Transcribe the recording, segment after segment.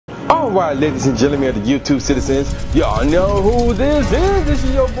Alright, ladies and gentlemen of the YouTube citizens, y'all know who this is. This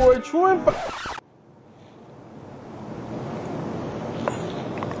is your boy Troy.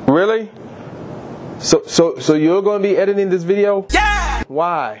 Really? So you're gonna be editing this video? Yeah!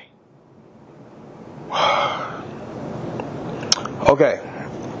 Why? Okay,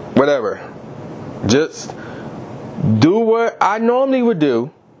 whatever. Just do what I normally would do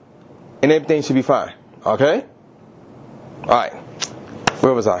and everything should be fine. Okay? Alright.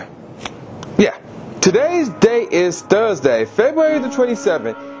 Where was I? Yeah. Today's date is Thursday, February the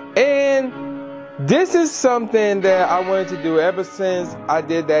 27th, and this is something that I wanted to do ever since I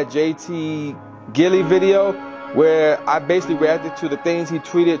did that JT Gilly video where I basically reacted to the things he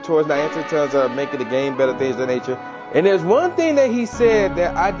tweeted towards Niantic in terms of making the game better, things of that nature. And there's one thing that he said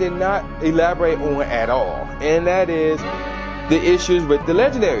that I did not elaborate on at all, and that is the issues with the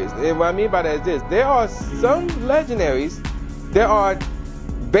Legendaries. And what I mean by that is this: there are some Legendaries that are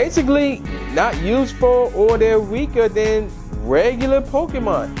basically not useful, or they're weaker than regular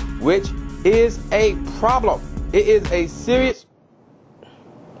Pokemon, which is a problem. It is a serious...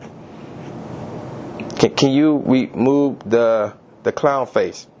 Can you remove the clown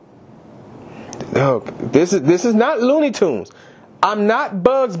face? Look, this is not Looney Tunes. I'm not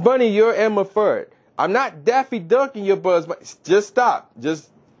Bugs Bunny, you're Emma Fudd. I'm not Daffy Duck and you're Bugs Bunny. Just stop. Just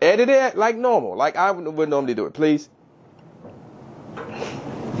edit it like normal, like I would normally do it, please.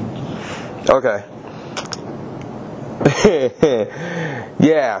 Okay.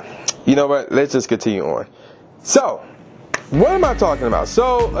 Yeah. You know what? Let's just continue on. So, what am I talking about?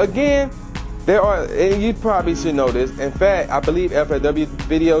 So, again, there are, and you probably should know this. In fact, I believe FLW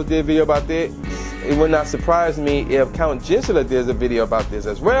videos did a video about this. It would not surprise me if Count Gensler did a video about this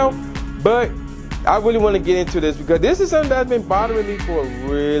as well. But I really want to get into this because this is something that's been bothering me for a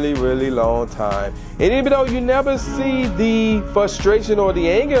really, really long time. And even though you never see the frustration or the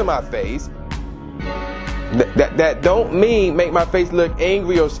anger in my face, that don't make my face look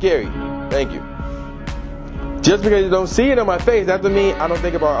angry or scary. Thank you. Just because you don't see it on my face, that doesn't mean I don't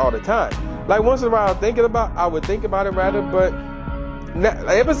think about it all the time. Like once in a while I would think about it rather, but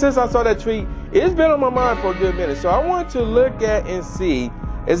ever since I saw that tweet, it's been on my mind for a good minute. So I want to look at and see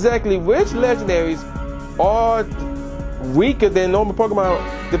exactly which Legendaries are weaker than normal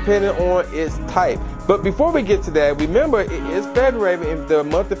Pokemon depending on its type. But before we get to that, remember it is February and the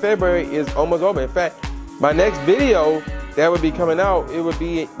month of February is almost over. In fact, my next video that would be coming out, it would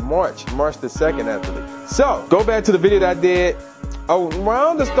be March the 2nd actually. So go back to the video that I did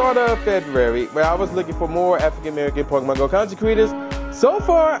around the start of February where I was looking for more African American Pokemon Go content creators. So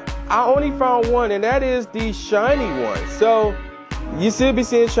far, I only found one, and that is the shiny one. So you still be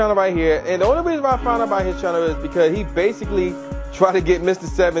seeing his channel right here, and the only reason why I found out about his channel is because he basically tried to get Mr.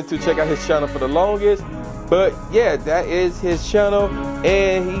 7 to check out his channel for the longest. But yeah, that is his channel,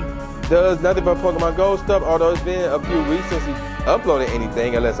 and he does nothing but Pokemon Go stuff, although it's been a few weeks since he uploaded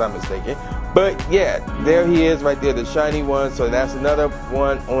anything, unless I'm mistaken. But yeah, there he is right there, the shiny one. So that's another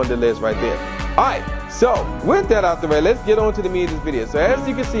one on the list right there. Alright, so with that out the way, let's get on to the meat of this video. So as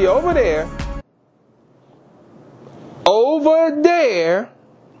you can see over there,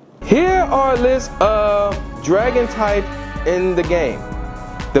 here are a list of dragon types in the game.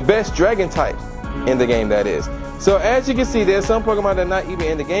 The best dragon types in the game, that is. So as you can see, there's some Pokemon that are not even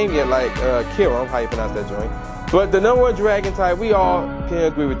in the game yet, like Kira, how you pronounce that joint. But the number one dragon type, we all can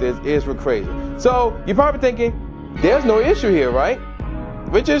agree with this, is Rayquaza. So you're probably thinking, there's no issue here, right?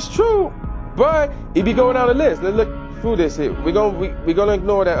 Which is true. But if you go down the list, let's look through this here. We're gonna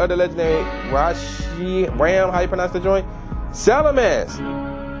ignore that other legendary Ram, how you pronounce the joint? Salamence,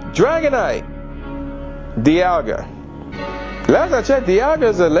 Dragonite, Dialga. Last I checked, Dialga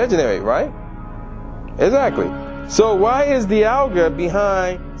is a legendary, right? Exactly. So why is Dialga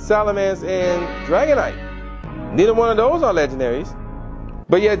behind Salamence and Dragonite? Neither one of those are legendaries.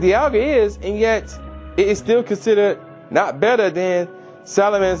 But yet Dialga is, and yet it is still considered not better than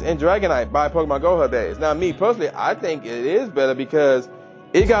Salamence and Dragonite by Pokemon Go her days. Now me personally, I think it is better because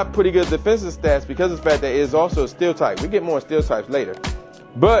it got pretty good defensive stats because of the fact that it is also a steel type. We get more steel types later.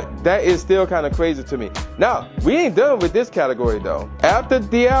 But that is still kind of crazy to me. Now, we ain't done with this category though. After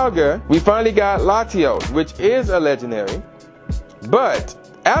Dialga, we finally got Latios, which is a legendary. But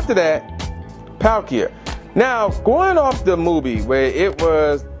after that, Palkia. Now, going off the movie where it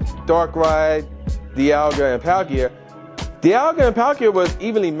was Darkrai, Dialga, and Palkia, Dialga and Palkia was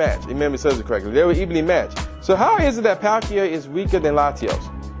evenly matched, if memory serves it correctly. They were evenly matched. So how is it that Palkia is weaker than Latios?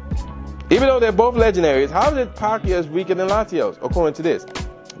 Even though they're both legendaries, how is it Palkia is weaker than Latios, according to this?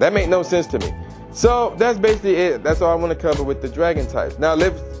 That makes no sense to me. So that's basically it. That's all I want to cover with the dragon types. Now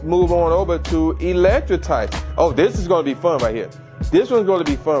let's move on over to electric types. Oh, this is going to be fun right here. This one's going to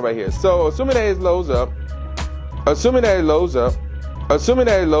be fun right here. So assuming that it loads up, assuming that it loads up, assuming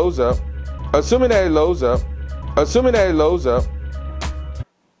that it loads up, assuming that it loads up, assuming that it loads up.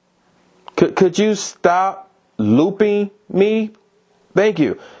 Could you stop looping me? Thank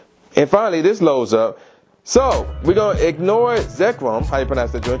you. And finally, this loads up. So we're going to ignore Zekrom, how you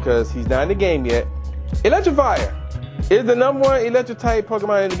pronounce that joint, because he's not in the game yet. Electrifier is the #1 electric type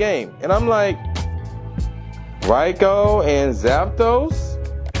Pokemon in the game. And I'm like, Raikou and Zapdos?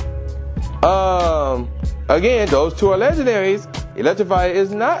 Again, those two are legendaries. Electrifier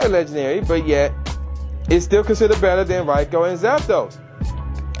is not a legendary, but yet it's still considered better than Raikou and Zapdos.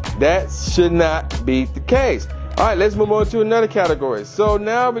 That should not be the case. All right, let's move on to another category. So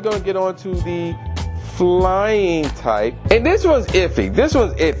now we're going to get on to the flying type. And this one's iffy. This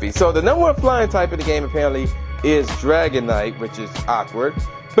one's iffy. So the #1 flying type in the game apparently is Dragonite, which is awkward.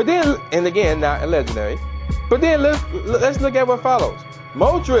 But then, and again, not a legendary. But then let's look at what follows.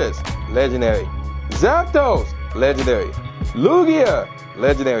 Moltres, legendary. Zapdos, legendary. Lugia,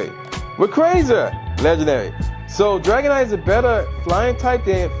 legendary. Rayquaza, legendary. So Dragonite is a better flying type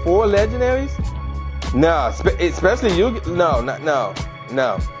than 4 legendaries? No, especially you. No.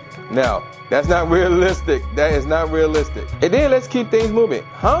 That's not realistic. That is not realistic. And then let's keep things moving.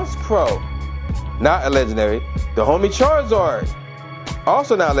 Honchkrow, not a legendary. The homie Charizard,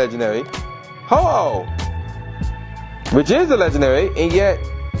 also not legendary. Ho-Oh, which is a legendary, and yet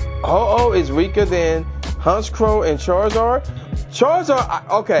Ho-Oh is weaker than Honchkrow and Charizard. Charizard,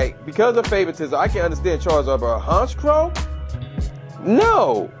 okay, because of favoritism, I can understand Charizard, but Honchkrow?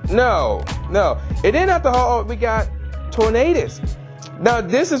 No. And then after Ho-Oh, we got Tornadus. Now,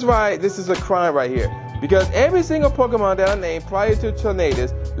 this is why this is a crime right here. Because every single Pokemon that I named prior to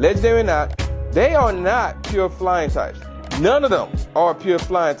Tornadus, legendary or not, they are not pure flying types. None of them are pure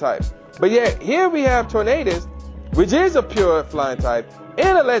flying types. But yet, here we have Tornadus, which is a pure flying type,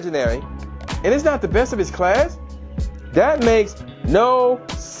 and a legendary, and it's not the best of its class. That makes no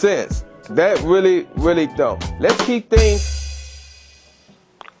sense. That really don't. Let's keep things.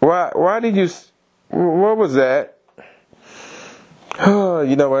 Why did you? What was that?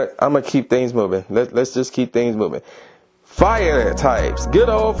 You know what? I'm gonna keep things moving. Let's just keep things moving. Fire types, good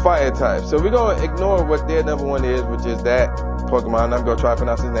old fire types. So we're gonna ignore what their #1 is, which is that Pokemon. I'm gonna try to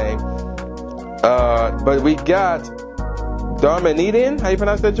pronounce his name. But we got Darmanitan. How you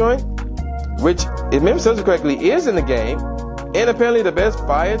pronounce that joint? Which, if memory serves correctly, is in the game, and apparently the best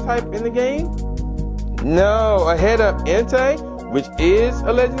fire type in the game. No, ahead of Entei, which is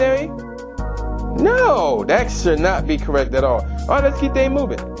a legendary. No, that should not be correct at all. All right, let's keep things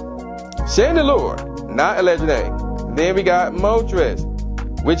moving. Chandelure, not a legendary. Then we got Moltres,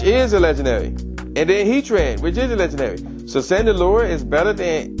 which is a legendary. And then Heatran, which is a legendary. So Chandelure is better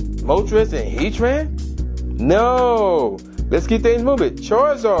than Moltres and Heatran? No. Let's keep things moving.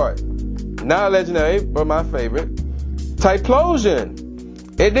 Charizard, not a legendary, but my favorite. Typhlosion.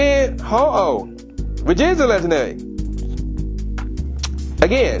 And then Ho-Oh, which is a legendary.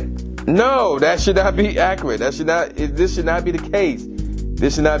 Again, no, that should not be accurate. This should not be the case.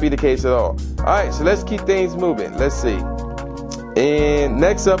 This should not be the case at all. All right, so let's keep things moving. Let's see. And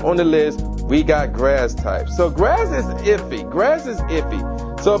next up on the list, we got grass types. So grass is iffy. Grass is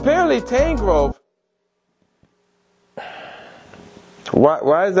iffy. So apparently Tangrowth.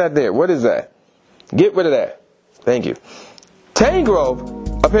 Why is that there? What is that? Get rid of that. Thank you.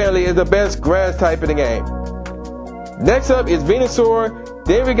 Tangrowth apparently is the best grass type in the game. Next up is Venusaur.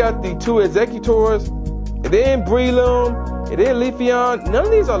 Then we got the 2 Executors. And then Breloom. And then Leafeon. None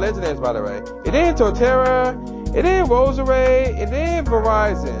of these are legendaries, by the way. And then Torterra. And then Roserade. And then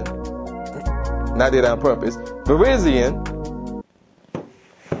Verizon. Not did on purpose. Virizion.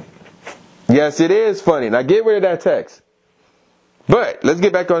 Yes, it is funny. Now get rid of that text. But let's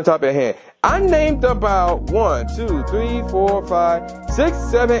get back on the topic at hand. I named about 1, 2, 3, 4, 5, 6,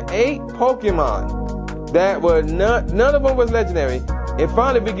 7, 8 Pokemon that were none of them was legendary. And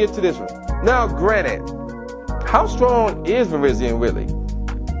finally we get to this one. Now granted, how strong is Virizion really?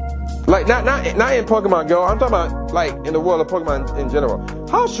 Like not in Pokemon Go, I'm talking about like in the world of Pokemon in general.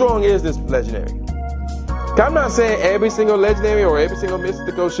 How strong is this legendary? I'm not saying every single legendary or every single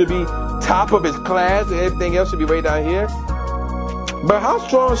mystical should be top of its class and everything else should be way down here. But how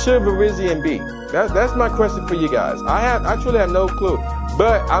strong should Virizion be? That's my question for you guys. I truly have no clue.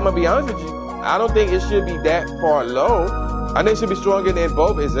 But I'm gonna be honest with you, I don't think it should be that far low. I think it should be stronger than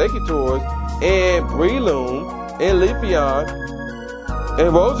both Executors and Breloom and Leafeon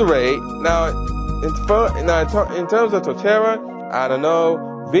and Roserade. Now, in terms of Torterra, I don't know.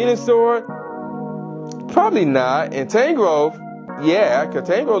 Venusaur, probably not. And Tangrowth, yeah, because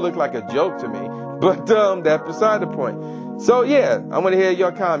Tangrowth looked like a joke to me. But that's beside the point. So yeah, I want to hear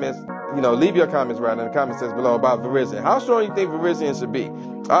your comments. You know, leave your comments in the comment section below about Virizion. How strong you think Virizion should be?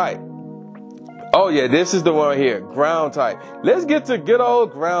 All right. Oh yeah, this is the one here, ground type. Let's get to good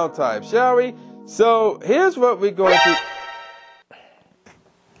old ground type, shall we? So here's what we're going to.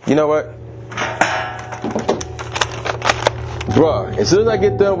 You know what? Bruh, as soon as I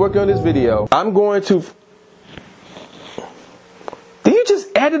get done working on this video, I'm going to. Did you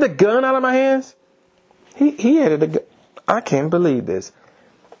just added a gun out of my hands? He added a gun. I can't believe this.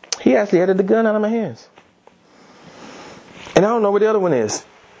 He actually added the gun out of my hands. And I don't know where the other one is.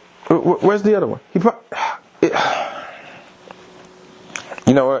 Where's the other one?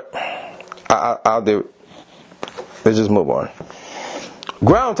 You know what? I'll do it. Let's just move on.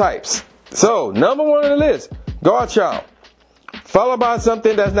 Ground types. So, number 1 on the list, Garchomp. Followed by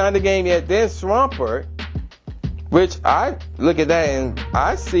something that's not in the game yet, then Swampert, which I look at that and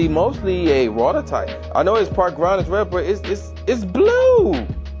I see mostly a water type. I know it's part ground as well, but it's blue.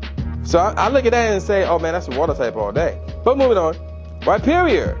 So I look at that and say, oh man, that's a water type all day. But moving on,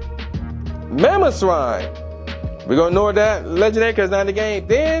 Rhyperior, Mamoswine. We're gonna ignore that legendary because it's not in the game.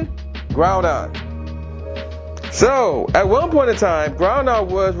 Then Groudon. So at one point in time, Groudon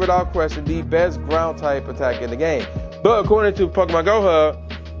was without question the best ground type attack in the game. But according to Pokemon Go Hub,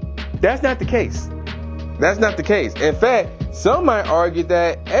 that's not the case. That's not the case. In fact, some might argue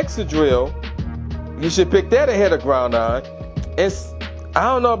that Excadrill, you should pick that ahead of Groudon. And I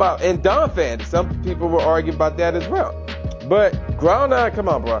don't know about, and Donphan, some people will argue about that as well. But Groudon, come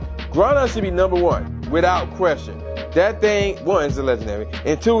on, bro. Groudon should be number 1, without question. That thing, 1, is a legendary,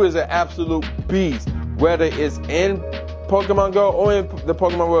 and 2 is an absolute beast, whether it's in Pokemon Go or in the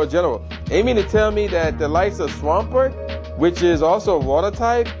Pokemon world in general. And you mean to tell me that the likes of Swampert, which is also a water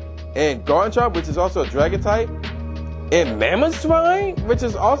type, and Garchomp, which is also a dragon type, and Mamoswine, which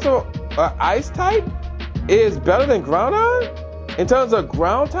is also an ice type, is better than Groudon in terms of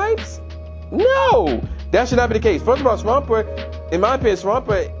ground types? No, that should not be the case. First of all, Swampert, in my opinion,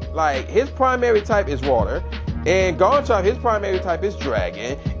 Swampert, like, his primary type is water, and Garchomp, his primary type is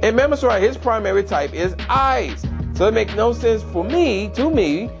dragon, and Mamoswine, his primary type is ice. So it makes no sense for me,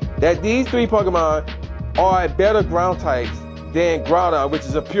 that these 3 Pokemon are better ground types than Groudon, which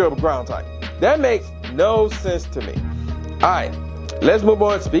is a pure ground type. That makes no sense to me. Alright, let's move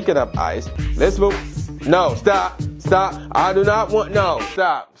on. Speaking of ice, let's move. No, stop. I do not want, no,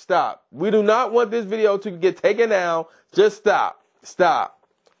 stop. We do not want this video to get taken down. Just stop.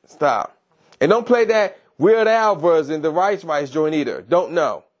 And don't play that Weird Al version, the Rice joint either. Don't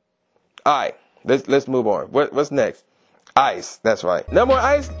know. Alright, let's move on. What's next? Ice, that's right. Number 1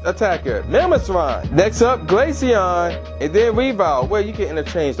 ice attacker, Mamoswine. Next up, Glaceon, and then Revolve. Well, you can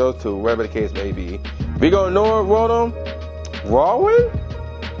interchange those 2, whatever the case may be. We go Nord Rotom, Rawin?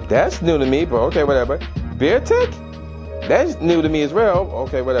 That's new to me, but okay, whatever. Beartic? That's new to me as well.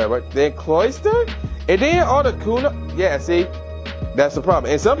 Okay, whatever. Then Cloyster, and then Articuno. Yeah, see, that's the problem.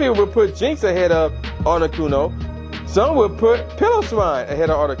 And some people would put Jinx ahead of Articuno. Some would put Piloswine ahead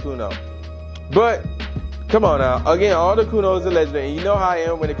of Articuno. But come on now. Again, Articuno is a legendary. And you know how I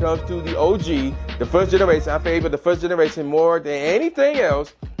am when it comes to the OG, the first generation. I favor the first generation more than anything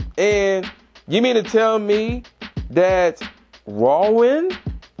else. And you mean to tell me that Rawin,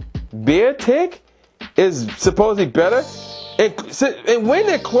 Beartic, is supposedly better? And when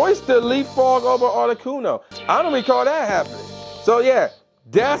did Cloyster leapfrog over Articuno? I don't recall that happening. So yeah,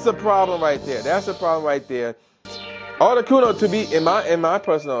 that's a problem right there. Articuno, to be, in my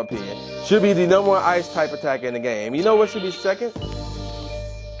personal opinion, should be the number 1 ice type attacker in the game. You know what should be second?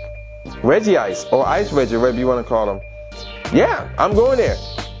 Regice, or Ice Reggie, whatever you want to call them. Yeah, I'm going there.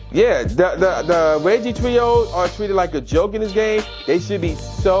 Yeah, the Reggie trio are treated like a joke in this game. They should be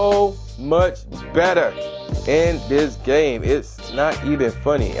so much better in this game. It's not even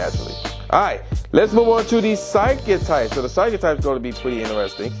funny, actually. Alright, let's move on to the Psychic types. So the Psychic types going to be pretty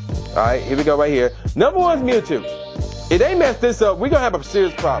interesting. Alright, here we go right here. Number 1 is Mewtwo. If they mess this up, we're going to have a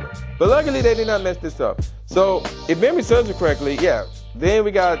serious problem. But luckily, they did not mess this up. So, if memory serves me correctly, yeah. Then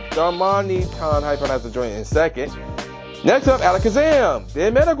we got Darmanitan Hyperlaser joint in second. Next up, Alakazam.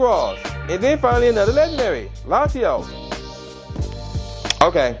 Then Metagross. And then finally another legendary, Latios.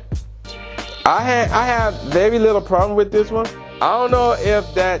 Okay. I have very little problem with this one. I don't know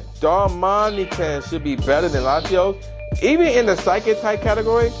if that Darmanitan should be better than Latios, even in the Psychic type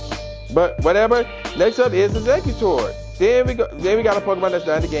category. But whatever. Next up is Executor. Then we got a Pokemon that's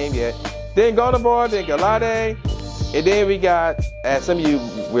not in the game yet. Then Gardevoir, then Galade, and then we got, as some of you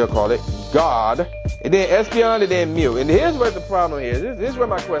will call it, God, and then Espeon, and then Mew. And here's where the problem is. This is where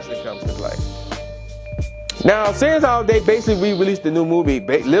my question comes to play. Now, since how they basically re-released the new movie,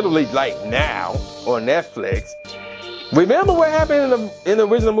 literally like now on Netflix, Remember what happened in the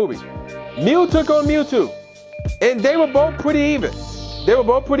original movie? Mew took on Mewtwo, and they were both pretty even.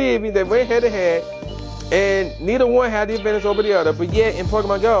 They went head to head, and neither one had the advantage over the other. But yet in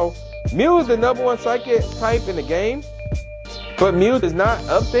Pokemon Go, Mew is the #1 psychic type in the game, but Mew is not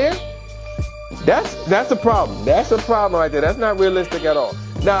up there. That's a problem. That's a problem right there. That's not realistic at all.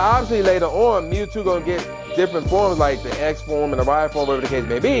 Now, obviously, later on, Mewtwo gonna get different forms like the X form and the Y form, whatever the case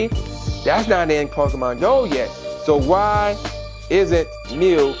may be. That's not in Pokemon Go yet. So why isn't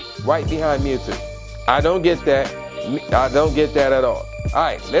Mew right behind Mewtwo? I don't get that. I don't get that at all. All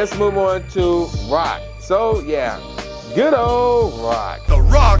right, let's move on to Rock. So yeah, good old Rock. The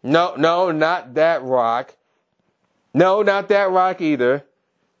Rock? No, not that Rock. No, not that Rock either.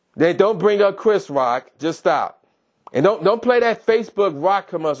 They don't bring up Chris Rock. Just stop. And don't play that Facebook Rock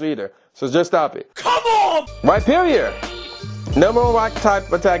commercial either. So just stop it. Come on! Rhyperior, #1 Rock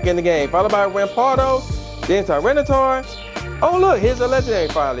type attack in the game, followed by Rampardos, then Tyranitar. Oh look, here's a legendary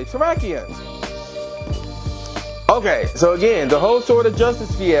finally, Terrakion. Okay, so again, the whole Sword of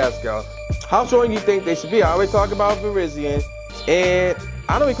Justice fiasco. How strong do you think they should be? I always talk about Virizion, and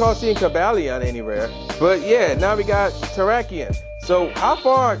I don't recall seeing Cobalion anywhere. But yeah, now we got Terrakion. So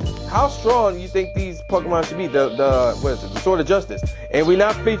how strong do you think these Pokemon should be? The Sword of Justice. And we're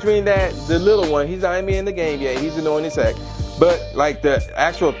not featuring the little one. He's not even in the game yet. He's annoying as heck. But like the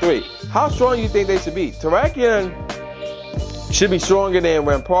actual 3. How strong do you think they should be? Terrakion should be stronger than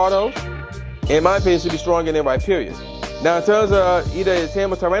Rampardos. In my opinion, should be stronger than Rhyperior. Now in terms of either it's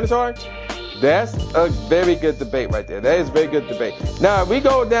him or Tyranitar, that's a very good debate right there. That is a very good debate. Now if we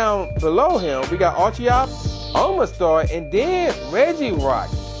go down below him, we got Archeop, Omastar, and then Regirock,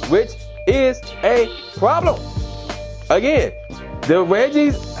 which is a problem. Again, the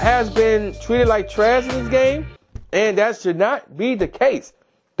Regis has been treated like trash in this game, and that should not be the case.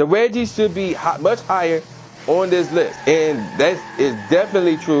 The Regis should be much higher on this list, and that is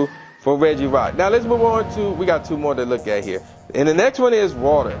definitely true for Regirock. Now let's move on to, we got 2 more to look at here. And the next one is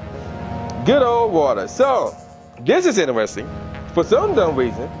Water. Good old Water. So, this is interesting. For some dumb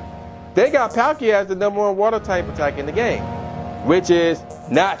reason, they got Palkia as the #1 water type attack in the game, which is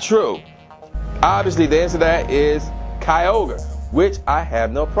not true. Obviously, the answer to that is Kyogre, which I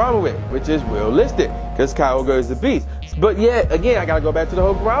have no problem with, which is realistic, because Kyogre is the beast. But yet, again, I gotta go back to the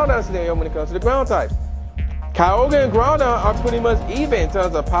whole Groudon scenario when it comes to the ground types. Kyogre and Groudon are pretty much even in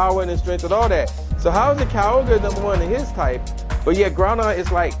terms of power and strength and all that. So how is it Kyogre #1 in his type, but yet Groudon is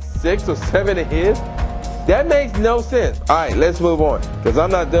like 6 or 7 in his? That makes no sense. All right, let's move on, because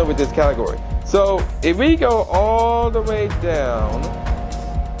I'm not done with this category. So if we go all the way down,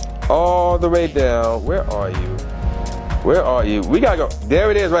 where are you? Where are you? We gotta go.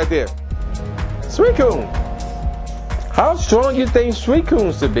 There it is right there. Suicune. How strong you think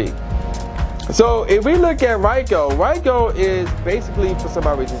Suicune should be? So if we look at Raikou is basically, for some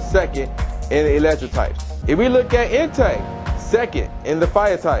reason, second in the electric types. If we look at Entei, second in the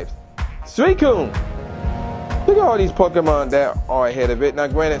fire types. Suicune. Look at all these Pokemon that are ahead of it. Now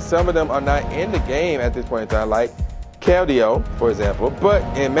granted, some of them are not in the game at this point in time, like Keldeo, for example,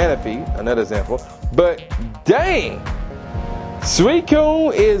 and Manaphy, another example. But dang,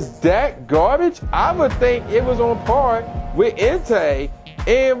 Suicune is that garbage? I would think it was on par with Entei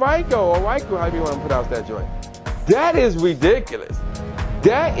and Raikou, however you want to pronounce that joint. That is ridiculous.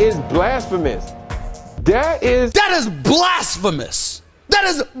 That is blasphemous. That is blasphemous. That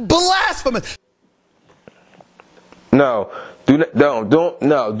is blasphemous. No,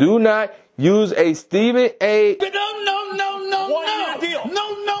 do not use a Stephen A. No.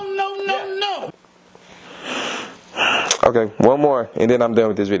 Okay, one more, and then I'm done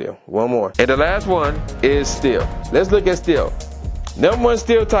with this video. One more. And the last one is Steel. Let's look at Steel. #1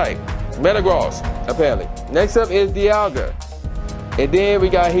 Steel type, Metagross, apparently. Next up is Dialga. And then we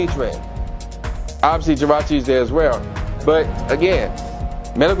got Heatran. Obviously, Jirachi is there as well. But again,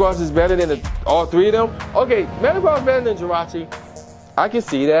 Metagross is better than all 3 of them. Okay, Metagross is better than Jirachi. I can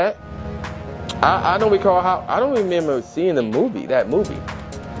see that. I don't recall I don't remember seeing that movie.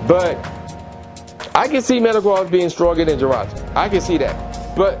 But I can see Metagross being stronger than Jirachi. I can see that.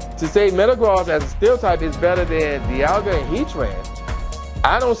 But to say Metagross as a Steel type is better than Dialga and Heatran,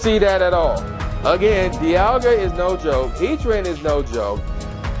 I don't see that at all. Again, Dialga is no joke. Heatran is no joke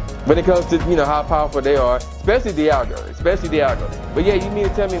when it comes to, how powerful they are, especially Dialga. But yeah, you mean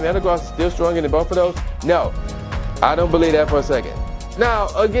to tell me Metagross is still stronger than both of those? No, I don't believe that for a second. Now,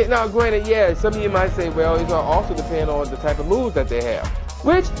 granted, yeah, some of you might say, well, it's going to also depend on the type of moves that they have,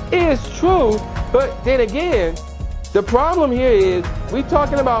 which is true. But then again, the problem here is we're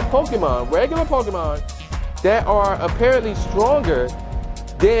talking about Pokemon, regular Pokemon, that are apparently stronger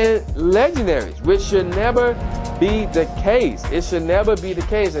than Legendaries, which should never be the case. It should never be the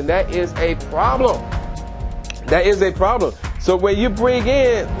case, and that is a problem. That is a problem. So when you bring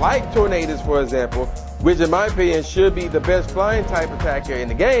in, like Tornadoes, for example, which in my opinion should be the best flying type attacker in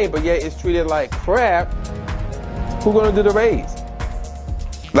the game, but yet it's treated like crap, who's gonna do the raids?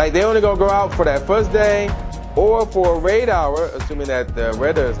 Like, they only gonna go out for that first day or for a raid hour, assuming that the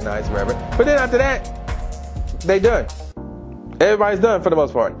weather is nice, whatever. But then after that, they done. Everybody's done for the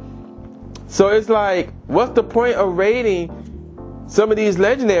most part. So it's like, what's the point of raiding some of these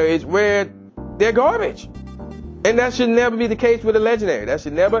legendaries where they're garbage? And that should never be the case with a legendary. That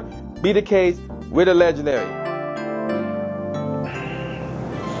should never be the case with a legendary.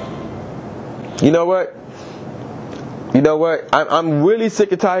 You know what? You know what? I'm really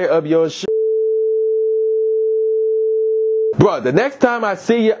sick and tired of your shit. Bro, the next time I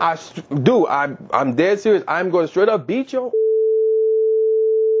see you, I'm dead serious. I'm going to straight up beat you.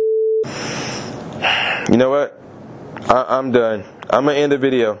 You know what? I'm done. I'm going to end the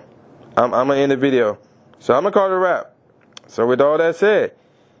video. I'm going to end the video. So I'm going to call it a wrap. So with all that said,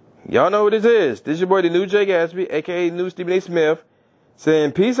 y'all know what this is. This is your boy, the new Jay Gatsby, a.k.a. new Stephen A. Smith,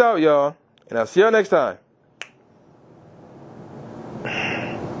 saying peace out, y'all. And I'll see y'all next time.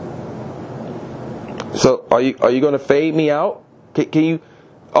 So are you going to fade me out? Can you?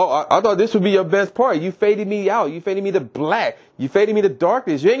 Oh, I thought this would be your best part. You faded me out. You faded me to black. You faded me to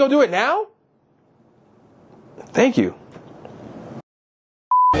darkness. You ain't going to do it now? Thank you.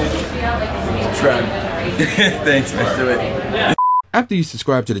 Subscribe. Thanks, man. Do it. After you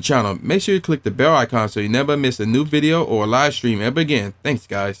subscribe to the channel, make sure you click the bell icon so you never miss a new video or a live stream ever again. Thanks,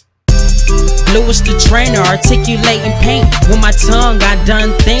 guys. Lewis the trainer, articulating pain. With my tongue, I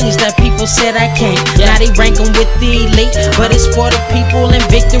done things that people said I can't. Now they rank 'em with the elite, but it's for the people, and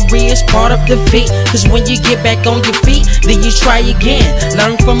victory is part of defeat. Cause when you get back on your feet, then you try again.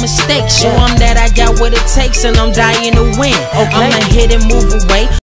 Learn from mistakes, show 'em that I got what it takes, and I'm dying to win. I'ma hit and move away.